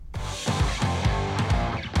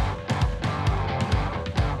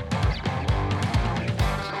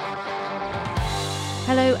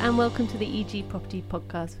Hello and welcome to the EG Property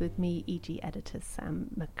Podcast with me, EG editor Sam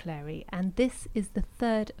McClary. And this is the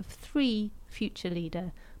third of 3 Future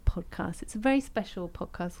Leader podcasts. It's a very special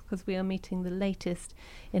podcast because we are meeting the latest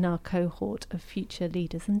in our cohort of Future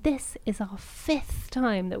Leaders. And this is our 5th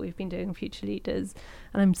time that we've been doing Future Leaders.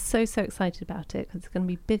 And I'm so excited about it because it's going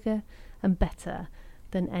to be bigger and better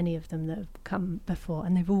than any of them that have come before.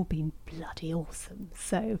 And they've all been bloody awesome.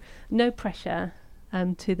 So no pressure.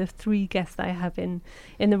 To the 3 guests that I have in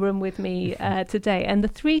the room with me today. And the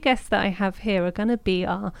 3 guests that I have here are going to be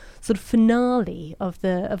our sort of finale of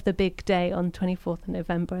the big day on 24th of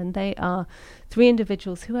November. And they are 3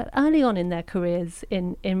 individuals who are early on in their careers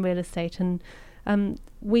in real estate. And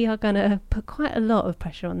we are going to put quite a lot of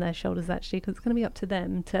pressure on their shoulders, actually, because it's going to be up to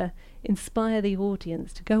them to inspire the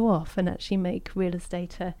audience to go off and actually make real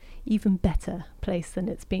estate a even better place than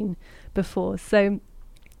it's been before. So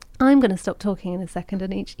I'm going to stop talking in a second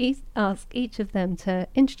and ask each of them to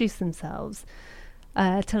introduce themselves,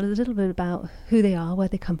 tell us a little bit about who they are, where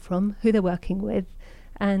they come from, who they're working with,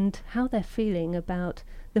 and how they're feeling about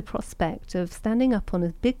the prospect of standing up on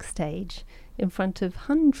a big stage in front of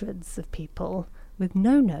hundreds of people with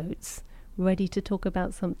no notes, ready to talk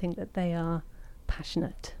about something that they are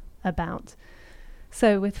passionate about.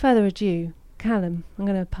 So with further ado, Callum, I'm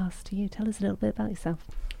going to pass to you. Tell us a little bit about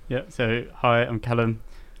yourself. Yeah, so hi, I'm Callum.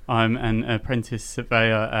 I'm an apprentice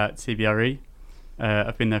surveyor at CBRE.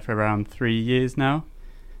 I've been there for around 3 years now.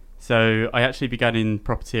 So I actually began in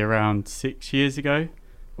property around 6 years ago.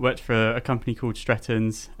 I worked for a company called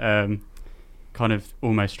Stretton's, kind of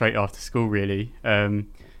almost straight after school, really. I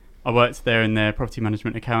worked there in their property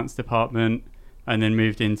management accounts department and then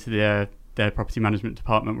moved into their property management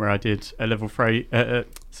department where I did a level 3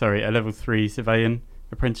 surveying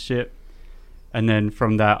apprenticeship. And then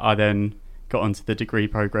from that, I then got onto the degree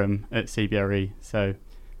programme at CBRE. So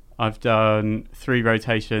I've done 3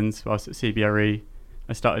 rotations whilst at CBRE.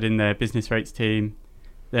 I started in their business rates team,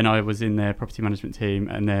 then I was in their property management team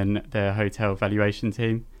and then their hotel valuation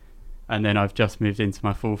team. And then I've just moved into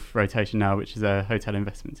my 4th rotation now, which is a hotel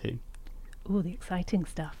investment team. All the exciting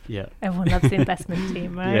stuff. Yeah. Everyone loves the investment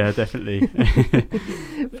team, right? Yeah, definitely.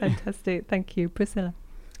 Fantastic. Thank you. Priscilla.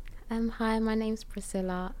 Hi, my name's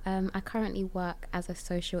Priscilla. I currently work as a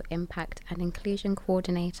social impact and inclusion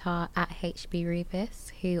coordinator at HB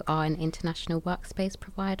Revis, who are an international workspace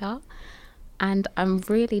provider. And I'm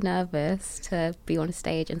really nervous to be on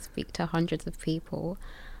stage and speak to hundreds of people.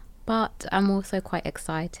 But I'm also quite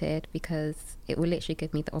excited because it will literally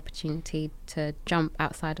give me the opportunity to jump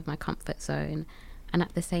outside of my comfort zone and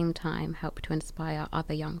at the same time help to inspire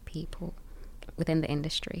other young people within the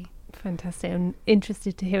industry. Fantastic. I'm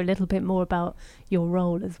interested to hear a little bit more about your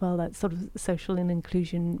role as well. That sort of social and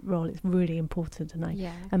inclusion role is really important, and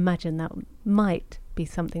I imagine that might be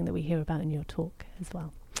something that we hear about in your talk as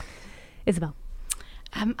well. Isabel.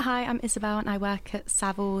 Hi, I'm Isabel and I work at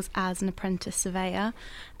Savills as an apprentice surveyor.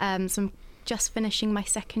 So I'm just finishing my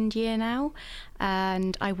 2nd year now,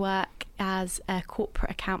 and I work as a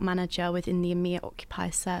corporate account manager within the EMEA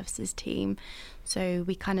Occupier Services team. So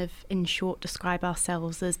we kind of, in short, describe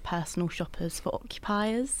ourselves as personal shoppers for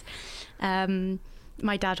occupiers.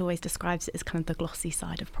 My dad always describes it as kind of the glossy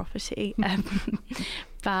side of property.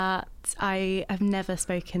 But I have never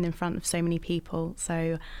spoken in front of so many people.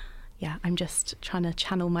 So yeah, I'm just trying to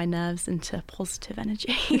channel my nerves into positive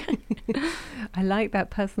energy. I like that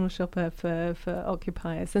personal shopper for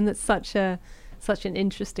occupiers, and that's such an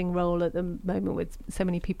interesting role at the moment with so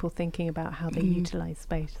many people thinking about how they utilise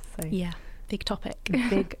space. So yeah, big topic.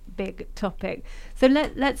 big topic. So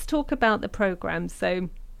let's talk about the programme. So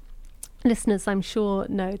listeners, I'm sure,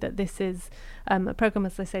 know that this is a programme,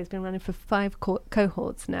 as I say, has been running for 5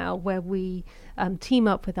 cohorts now, where we team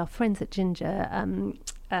up with our friends at Ginger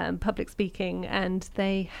Public Speaking, and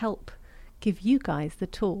they help give you guys the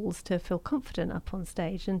tools to feel confident up on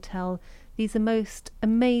stage and tell these most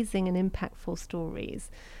amazing and impactful stories.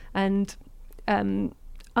 And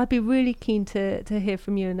I'd be really keen to hear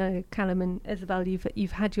from you. I know, Callum and Isabel,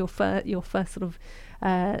 you've had your first sort of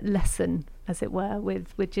lesson, as it were,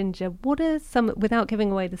 with Ginger. What are some, without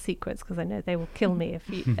giving away the secrets, because I know they will kill me if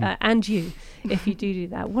you and you if you do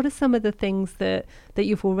that. What are some of the things that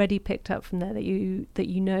you've already picked up from there that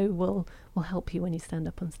you know will help you when you stand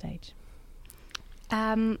up on stage?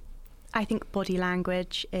 I think body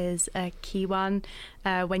language is a key one.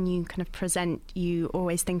 When you kind of present, you're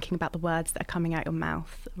always thinking about the words that are coming out your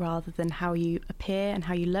mouth rather than how you appear and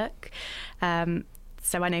how you look.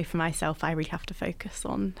 So I know for myself, I really have to focus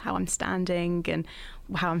on how I'm standing and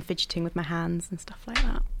how I'm fidgeting with my hands and stuff like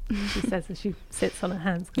that. She says as she sits on her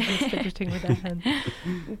hands because she's fidgeting with her hands.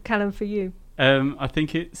 Callum, for you? I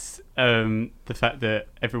think it's the fact that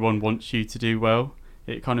everyone wants you to do well.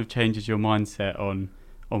 It kind of changes your mindset on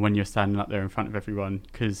when you're standing up there in front of everyone,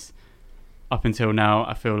 because up until now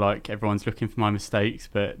I feel like everyone's looking for my mistakes,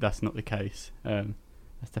 but that's not the case.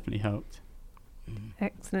 That's definitely helped.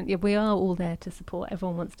 Excellent. Yeah, we are all there to support.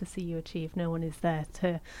 Everyone wants to see you achieve. No one is there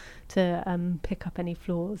to pick up any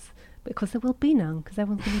flaws, because there will be none, because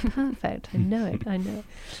everyone's going to be perfect. I know it.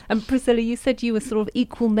 And Priscilla, you said you were sort of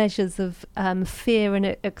equal measures of fear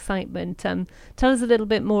and excitement. Tell us a little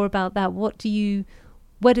bit more about that.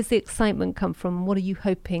 Where does the excitement come from? What are you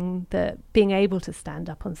hoping that being able to stand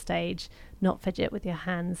up on stage, not fidget with your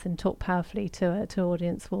hands and talk powerfully to an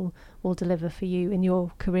audience will deliver for you in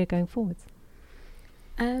your career going forwards?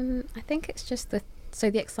 I think it's just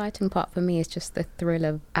the exciting part for me is just the thrill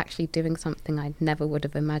of actually doing something I never would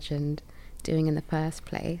have imagined doing in the first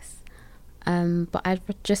place. But I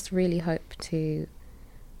just really hope to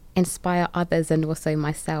inspire others and also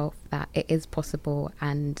myself that it is possible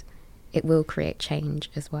and it will create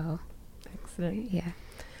change as well. Excellent. Yeah.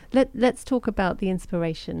 Let's talk about the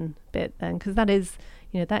inspiration bit then, because that is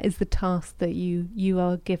the task that you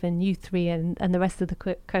are given, you three and the rest of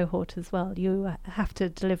the cohort as well. You have to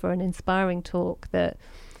deliver an inspiring talk that,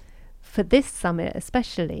 for this summit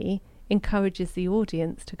especially, encourages the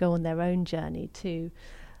audience to go on their own journey too.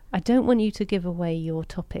 I don't want you to give away your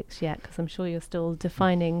topics yet, because I'm sure you're still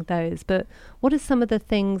defining those, but what are some of the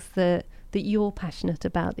things that you're passionate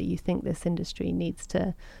about that you think this industry needs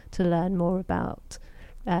to learn more about?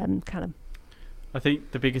 Callum? I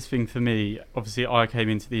think the biggest thing for me, obviously I came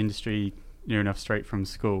into the industry near enough straight from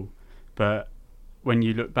school, but when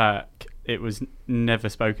you look back, it was never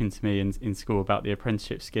spoken to me in school about the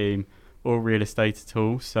apprenticeship scheme or real estate at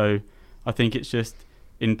all. So I think it's just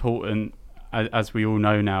important, as we all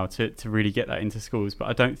know now, to really get that into schools. But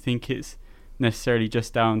I don't think it's necessarily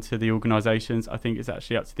just down to the organisations. I think it's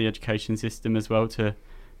actually up to the education system as well to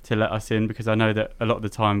let us in, because I know that a lot of the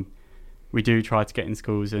time we do try to get in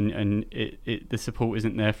schools and the support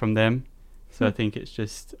isn't there from them. So I think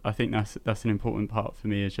that's an important part for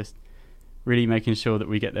me, is just really making sure that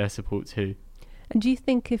we get their support too. And do you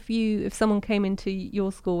think if someone came into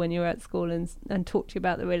your school when you were at school and talked to you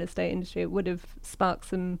about the real estate industry, it would have sparked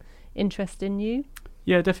some interest in you?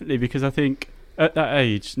 Yeah, definitely, because I think at that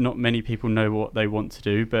age not many people know what they want to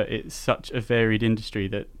do, but it's such a varied industry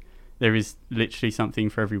that there is literally something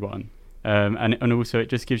for everyone. And also it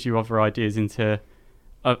just gives you other ideas into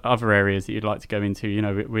other areas that you'd like to go into. You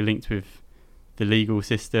know, we're linked with the legal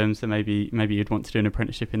system, so maybe you'd want to do an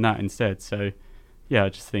apprenticeship in that instead. So yeah, I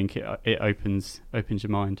just think it opens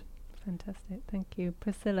your mind. Fantastic, thank you.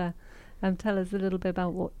 Priscilla, tell us a little bit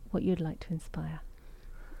about what you'd like to inspire.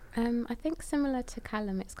 I think similar to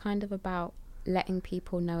Callum, it's kind of about letting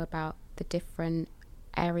people know about the different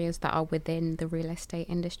areas that are within the real estate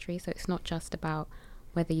industry. So it's not just about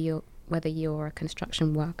whether you're a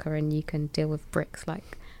construction worker and you can deal with bricks.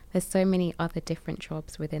 Like, there's so many other different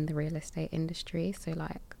jobs within the real estate industry. So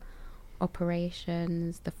like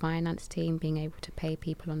operations, the finance team, being able to pay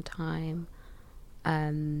people on time,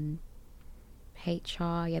 HR.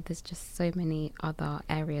 Yeah, there's just so many other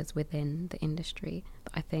areas within the industry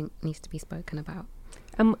that I think needs to be spoken about.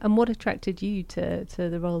 And what attracted you to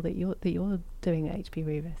the role that you're doing at HB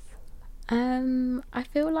Reavis? I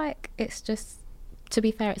feel like it's just, to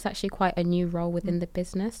be fair, it's actually quite a new role within the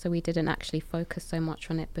business, so we didn't actually focus so much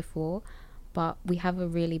on it before, but we have a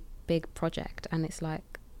really big project and it's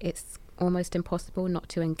almost impossible not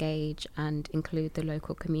to engage and include the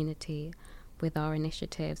local community with our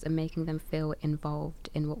initiatives and making them feel involved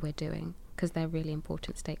in what we're doing, because they're really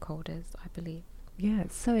important stakeholders, I believe. Yeah,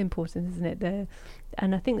 it's so important, isn't it?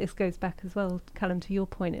 And I think this goes back as well, Callum, to your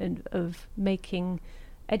point of making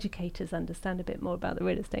educators understand a bit more about the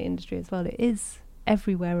real estate industry as well. It is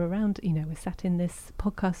everywhere around. You know, we're sat in this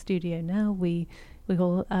podcast studio now. We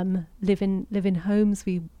all live in homes.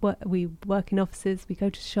 We work in offices. We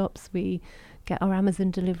go to shops. We get our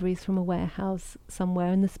Amazon deliveries from a warehouse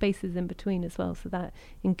somewhere, and the spaces in between as well. So that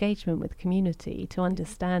engagement with community to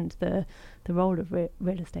understand the role of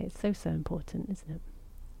real estate is so important, isn't it?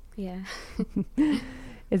 Yeah.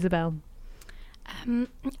 Isabel?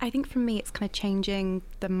 I think for me it's kind of changing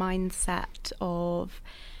the mindset of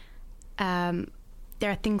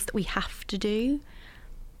there are things that we have to do,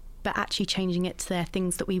 but actually changing it to there are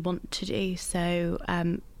things that we want to do. So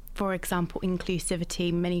for example,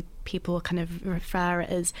 inclusivity, many people kind of refer it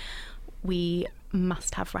as we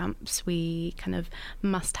must have ramps, we kind of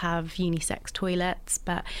must have unisex toilets,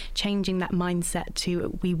 but changing that mindset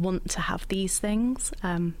to we want to have these things.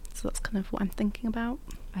 So that's kind of what I'm thinking about.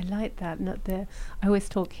 I like that. I always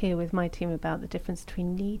talk here with my team about the difference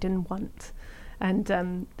between need and want. And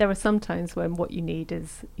there are some times when what you need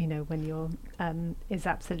is, when you're is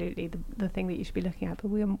absolutely the thing that you should be looking at. But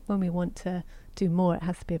when we want to do more, it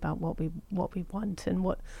has to be about what we want, and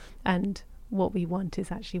what we want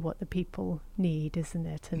is actually what the people need, isn't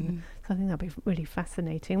it? And so I think that'd be really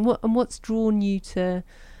fascinating. What's drawn you to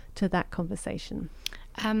that conversation?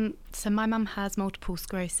 So my mum has multiple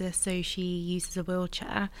sclerosis, so she uses a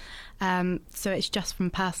wheelchair. So it's just from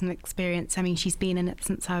personal experience. I mean, she's been in it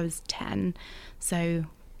since I was 10. So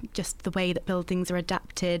just the way that buildings are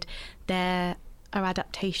adapted, there are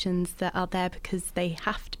adaptations that are there because they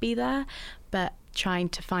have to be there, but trying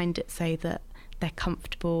to find it so that they're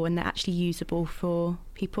comfortable and they're actually usable for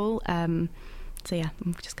people. So yeah,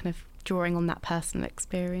 I'm just kind of drawing on that personal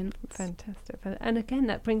experience. Fantastic. And again,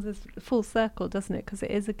 that brings us full circle, doesn't it? Because it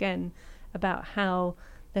is again about how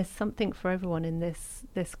there's something for everyone in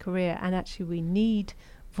this career, and actually we need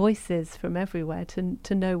voices from everywhere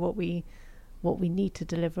to know what we need to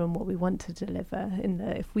deliver and what we want to deliver.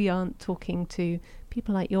 If we aren't talking to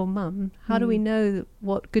people like your mum, how do we know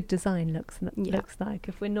what good design looks like?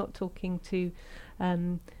 If we're not talking to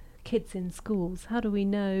kids in schools, how do we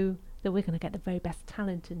know that we're going to get the very best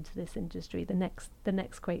talent into this industry, the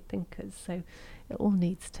next great thinkers? So it all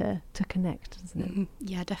needs to connect, doesn't it?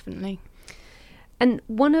 Yeah, definitely. And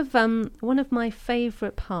one of my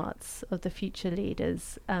favourite parts of the Future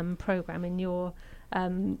Leaders programme in your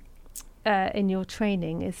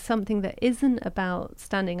training is something that isn't about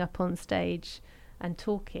standing up on stage and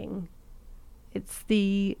talking. It's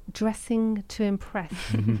the dressing to impress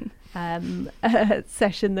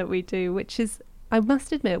session that we do, which is, I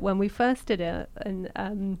must admit, when we first did it,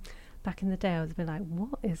 and back in the day, I was a bit like,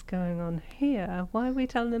 what is going on here? Why are we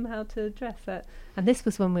telling them how to dress it? And this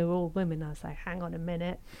was when we were all women. I was like, hang on a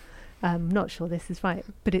minute. I'm not sure this is right,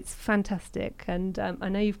 but it's fantastic. And I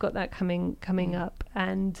know you've got that coming up,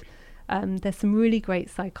 and there's some really great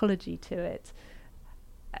psychology to it.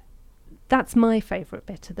 That's my favourite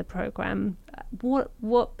bit of the programme.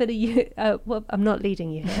 What bit are you... I'm not leading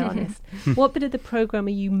you here, honest. What bit of the programme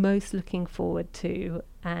are you most looking forward to?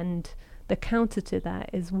 And the counter to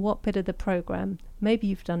that is, what bit of the programme, maybe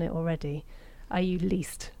you've done it already, are you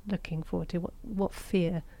least looking forward to? What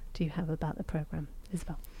fear do you have about the programme,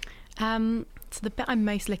 Isabel? So the bit I'm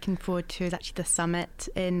most looking forward to is actually the summit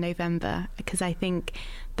in November, because I think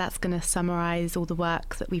that's going to summarise all the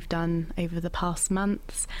work that we've done over the past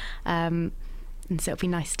months. And so it'll be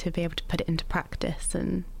nice to be able to put it into practice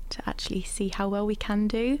and to actually see how well we can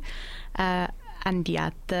do. And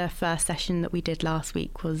yeah, the first session that we did last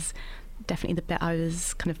week was definitely the bit I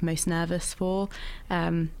was kind of most nervous for.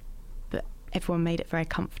 But everyone made it very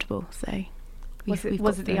comfortable, so... Was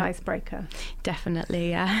it the icebreaker? Definitely,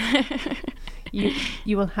 yeah.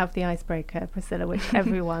 You will have the icebreaker, Priscilla, which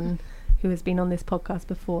everyone who has been on this podcast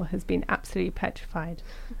before has been absolutely petrified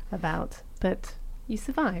about. But you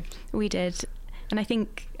survived. We did. And I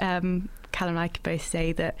think Callum and I could both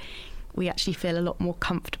say that we actually feel a lot more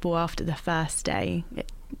comfortable after the first day.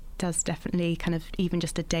 It does definitely kind of, even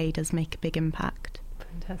just a day does make a big impact.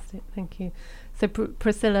 Fantastic, thank you. So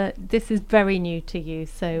Priscilla, this is very new to you,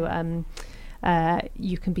 so...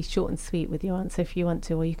 you can be short and sweet with your answer if you want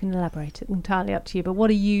to, or you can elaborate. It entirely up to you. But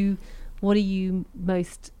what are you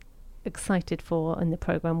most excited for in the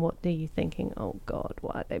programme? What are you thinking, oh God,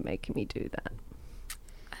 why are they making me do that?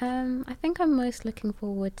 I think I'm most looking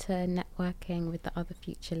forward to networking with the other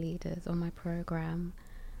future leaders on my programme,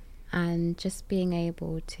 and just being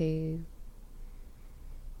able to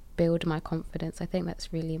build my confidence. I think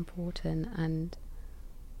that's really important, and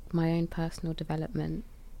my own personal development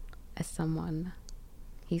as someone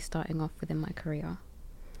who's starting off within my career.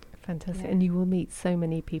 Fantastic. And you will meet so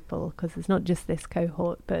many people, because it's not just this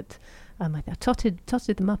cohort, but I totted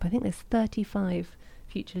them up. I think there's 35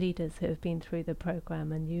 future leaders who have been through the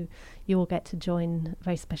programme, and you will get to join a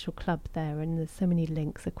very special club there, and there's so many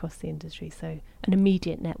links across the industry, so an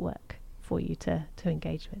immediate network for you to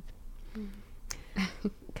engage with.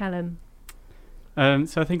 Callum?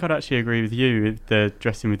 So I think I'd actually agree with you with the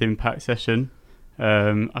Dressing with Impact session.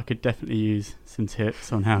 I could definitely use some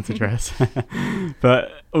tips on how to dress.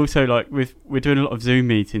 But also, like, we're doing a lot of Zoom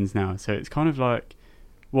meetings now, so it's kind of like,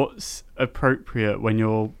 what's appropriate when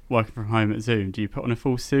you're working from home at Zoom? Do you put on a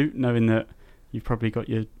full suit knowing that you've probably got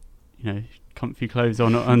your comfy clothes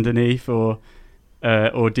on underneath, or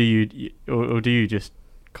do you just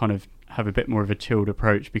kind of have a bit more of a chilled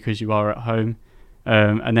approach because you are at home,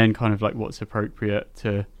 and then kind of like what's appropriate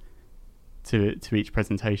to each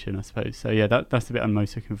presentation, I suppose. So yeah, that's the bit I'm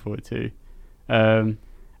most looking forward to.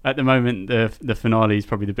 at the moment, the finale is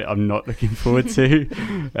probably the bit I'm not looking forward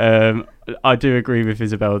to. I do agree with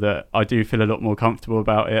Isabel that I do feel a lot more comfortable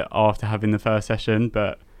about it after having the first session,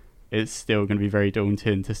 but it's still going to be very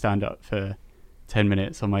daunting to stand up for 10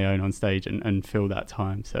 minutes on my own on stage and fill that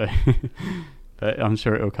time. So, but I'm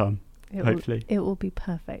sure it will come. Hopefully, it will be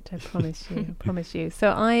perfect. I promise you. I promise you. So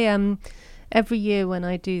I every year when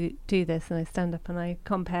I do this and I stand up and I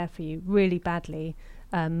compare for you really badly.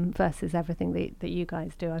 Versus everything that you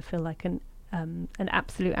guys do, I feel like an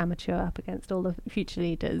absolute amateur up against all the future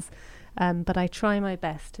leaders. But I try my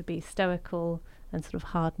best to be stoical and sort of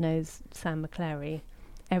hard-nosed Sam McClary.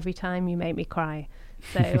 Every time you make me cry,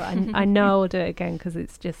 so I know I'll do it again because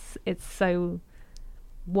it's so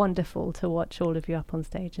wonderful to watch all of you up on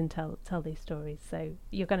stage and tell these stories. So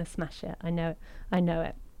you're going to smash it. I know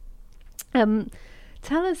it.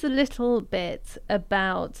 Tell us a little bit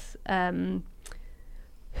about.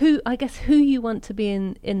 Who you want to be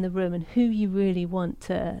in the room and who you really want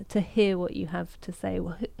to hear what you have to say.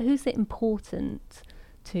 Well, who's it important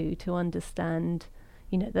to understand,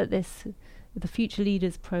 that the Future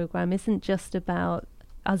Leaders program isn't just about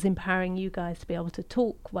us empowering you guys to be able to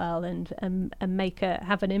talk well and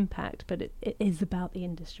have an impact, but it is about the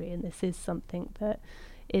industry, and this is something that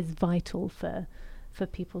is vital for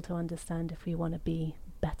people to understand if we want to be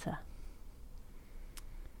better.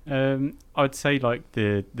 I'd say like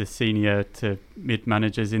the senior to mid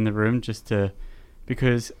managers in the room,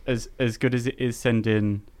 because as good as it is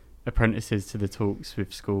sending apprentices to the talks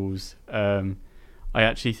with schools, I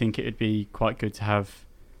actually think it would be quite good to have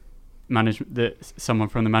someone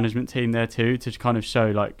from the management team there too, to kind of show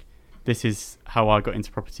like, this is how I got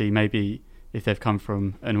into property, maybe if they've come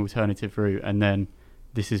from an alternative route, and then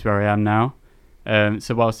this is where I am now.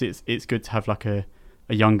 So whilst it's good to have like a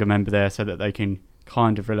younger member there so that they can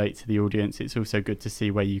kind of relate to the audience, it's also good to see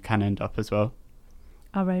where you can end up as well.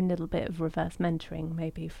 Our own little bit of reverse mentoring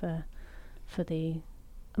maybe for the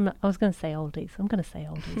I was going to say oldies. I'm going to say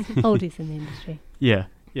oldies. Oldies in the industry. Yeah,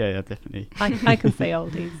 definitely. I can say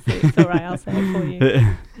oldies. It's all right, I'll say it for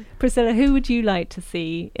you. Priscilla, who would you like to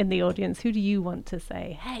see in the audience? Who do you want to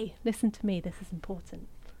say, hey, listen to me, this is important?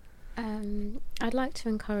 I'd like to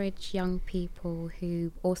encourage young people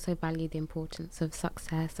who also value the importance of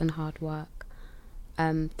success and hard work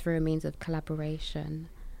through a means of collaboration,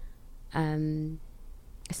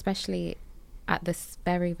 especially at this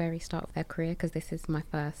very, very start of their career, because this is my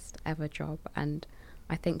first ever job, and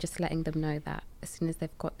I think just letting them know that as soon as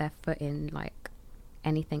they've got their foot in, like,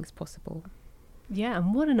 anything's possible. Yeah,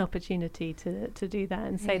 and what an opportunity to do that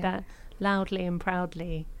and say that loudly and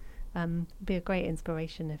proudly. Be a great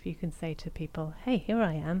inspiration if you can say to people, hey, here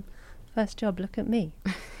I am, first job, look at me.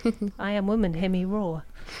 I am woman, hear me roar.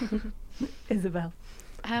 Isabel.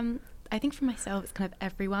 I think for myself it's kind of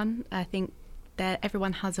everyone. I think that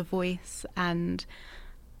everyone has a voice, and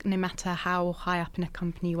no matter how high up in a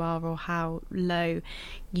company you are or how low,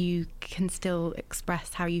 you can still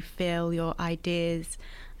express how you feel, your ideas.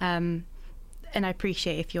 And I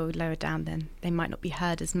appreciate if you're lower down, then they might not be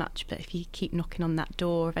heard as much, but if you keep knocking on that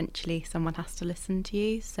door, eventually someone has to listen to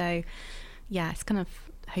you. So yeah, it's kind of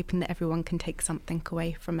hoping that everyone can take something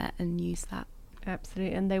away from it and use that.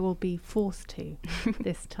 Absolutely, and they will be forced to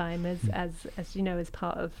this time, as you know, as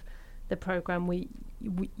part of the program.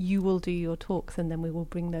 You will do your talks, and then we will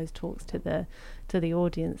bring those talks to the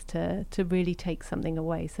audience to really take something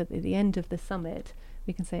away. So that at the end of the summit,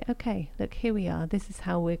 we can say, okay, look, here we are. This is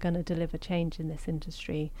how we're going to deliver change in this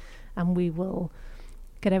industry, and we will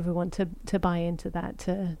get everyone to buy into that,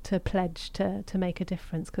 to pledge to make a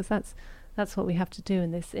difference, because that's what we have to do.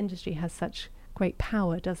 And this industry has such great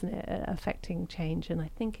power, doesn't it, at affecting change, and I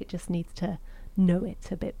think it just needs to know it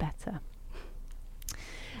a bit better.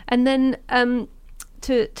 And then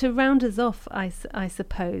to round us off, I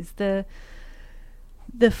suppose the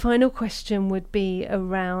final question would be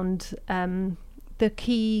around the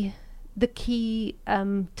key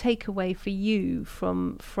takeaway for you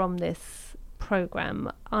from this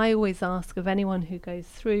program. I always ask of anyone who goes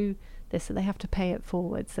through this that they have to pay it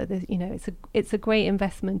forward. So it's a great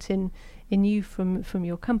investment in you from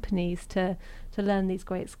your companies to learn these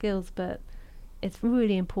great skills, but it's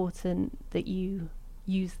really important that you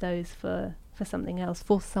use those for something else,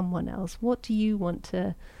 for someone else. What do you want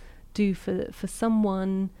to do for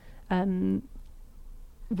someone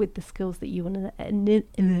with the skills that you want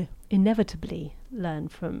to inevitably learn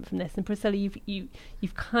from this? And Priscilla,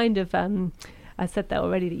 you've kind of I said that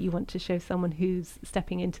already, that you want to show someone who's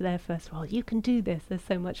stepping into their first role, you can do this, there's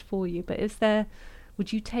so much for you. But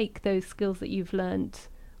would you take those skills that you've learned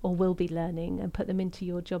or will be learning and put them into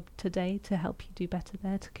your job today to help you do better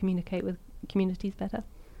there, to communicate with communities better?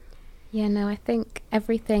 Yeah, no, I think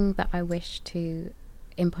everything that I wish to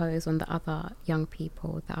impose on the other young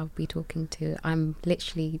people that I'll be talking to, I'm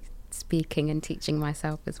literally speaking and teaching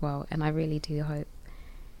myself as well. And I really do hope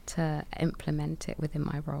to implement it within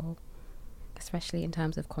my role, especially in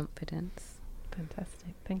terms of confidence.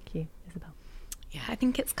 Fantastic. Thank you, Isabel. Yeah, I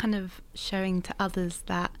think it's kind of showing to others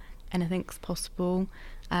that anything's possible.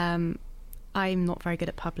 I'm not very good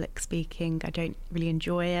at public speaking. I don't really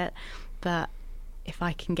enjoy it, but if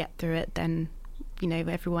I can get through it, then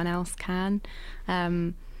everyone else can.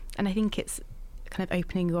 And I think it's kind of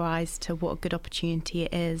opening your eyes to what a good opportunity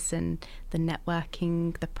it is, and the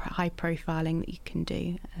networking, the high profiling that you can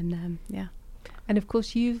do, and yeah. And of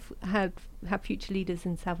course, you've had future leaders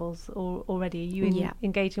in Savills already. Are you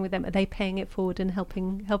engaging with them? Are they paying it forward and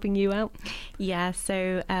helping you out? Yeah.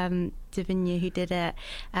 So Davinia, who did it,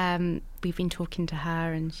 we've been talking to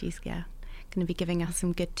her, and she's going to be giving us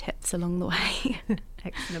some good tips along the way.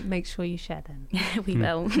 Excellent. Make sure you share them. We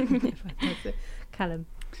will. Callum.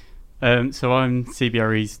 So I'm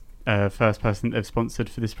CBRE's first person that they've sponsored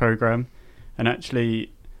for this programme, and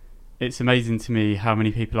actually it's amazing to me how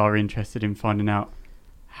many people are interested in finding out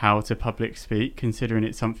how to public speak, considering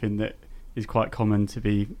it's something that is quite common to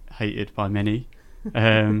be hated by many.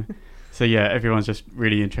 So yeah, everyone's just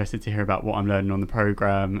really interested to hear about what I'm learning on the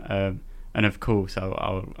programme, and of course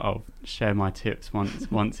I'll share my tips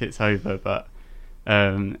once it's over, but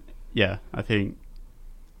yeah, I think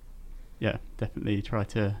definitely try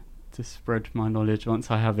to spread my knowledge once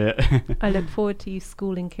I have it. I look forward to you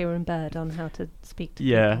schooling Kieran Bird on how to speak to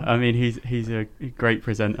people. I mean he's a great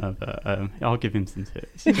presenter, but I'll give him some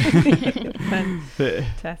tips.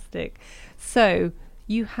 Fantastic. So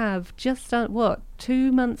you have just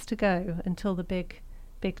 2 months to go until the big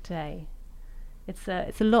day. It's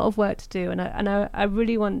a lot of work to do, and I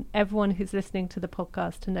really want everyone who's listening to the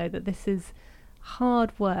podcast to know that this is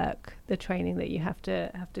hard work, the training that you have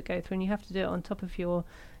to go through, and you have to do it on top of your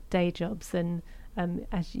day jobs, and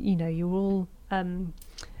as you know, you're all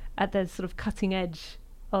at the sort of cutting edge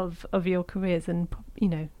of your careers, and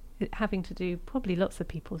having to do probably lots of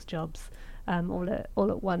people's jobs all at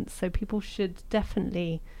once. So people should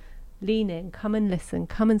definitely lean in, come and listen,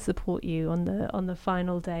 come and support you on the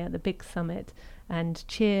final day at the big summit, and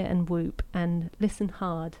cheer and whoop and listen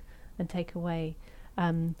hard and take away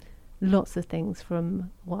lots of things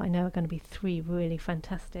from what I know are going to be 3 really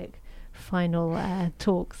fantastic final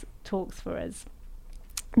talks for us.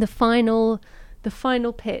 The final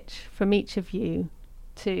pitch from each of you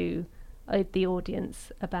to the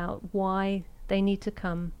audience about why they need to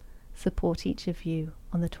come support each of you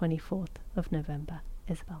on the 24th of November.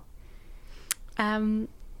 Isabel. I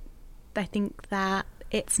think that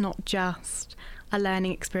it's not just a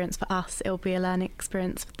learning experience for us, it'll be a learning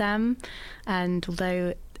experience for them, and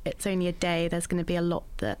although it's only a day, there's going to be a lot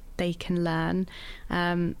that they can learn,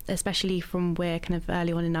 especially from we're kind of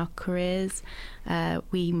early on in our careers.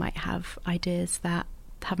 We might have ideas that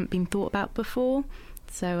haven't been thought about before,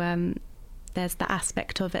 so there's that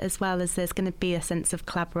aspect of it, as well as there's going to be a sense of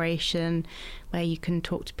collaboration where you can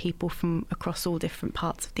talk to people from across all different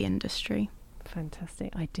parts of the industry.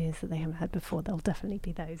 Fantastic ideas that they haven't had before. There'll definitely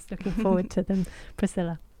be those. Looking forward to them.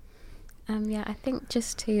 Priscilla. I think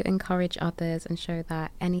just to encourage others and show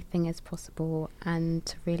that anything is possible, and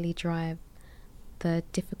to really drive the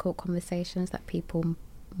difficult conversations that people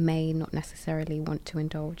may not necessarily want to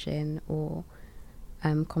indulge in or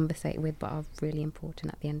conversate with, but are really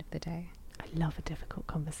important at the end of the day. I love a difficult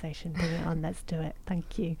conversation. Bring it on. Let's do it.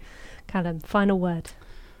 Thank you. Callum, final word.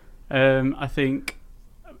 I think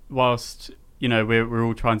whilst we're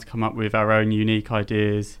all trying to come up with our own unique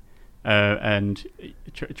ideas and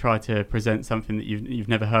try to present something that you've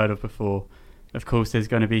never heard of before, of course there's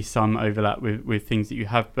going to be some overlap with things that you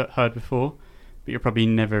have heard before, but you're probably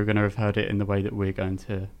never going to have heard it in the way that we're going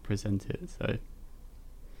to present it.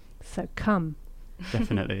 So come.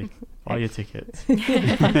 Definitely. Buy your tickets.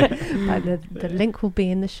 The link will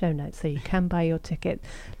be in the show notes, so you can buy your ticket.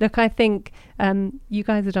 Look, I think you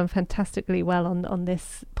guys have done fantastically well on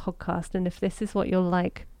this podcast, and if this is what you're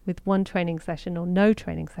like with one training session or no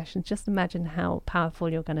training sessions, just imagine how powerful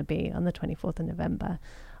you're going to be on the 24th of November.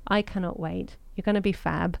 I cannot wait. You're going to be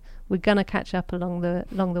fab. We're going to catch up along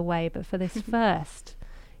the way, but for this first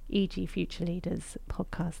EG Future Leaders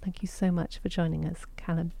podcast, thank you so much for joining us,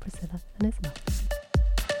 Callum, Priscilla and Isabel.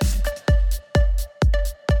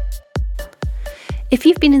 If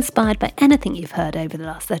you've been inspired by anything you've heard over the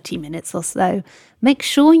last 30 minutes or so, make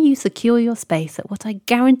sure you secure your space at what I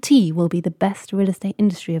guarantee will be the best real estate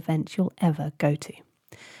industry event you'll ever go to.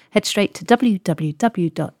 Head straight to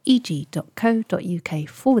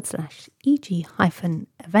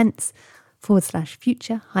www.eg.co.uk/EG-events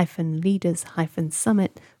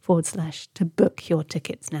www.future-leaders-summit/ to book your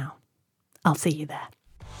tickets now. I'll see you there.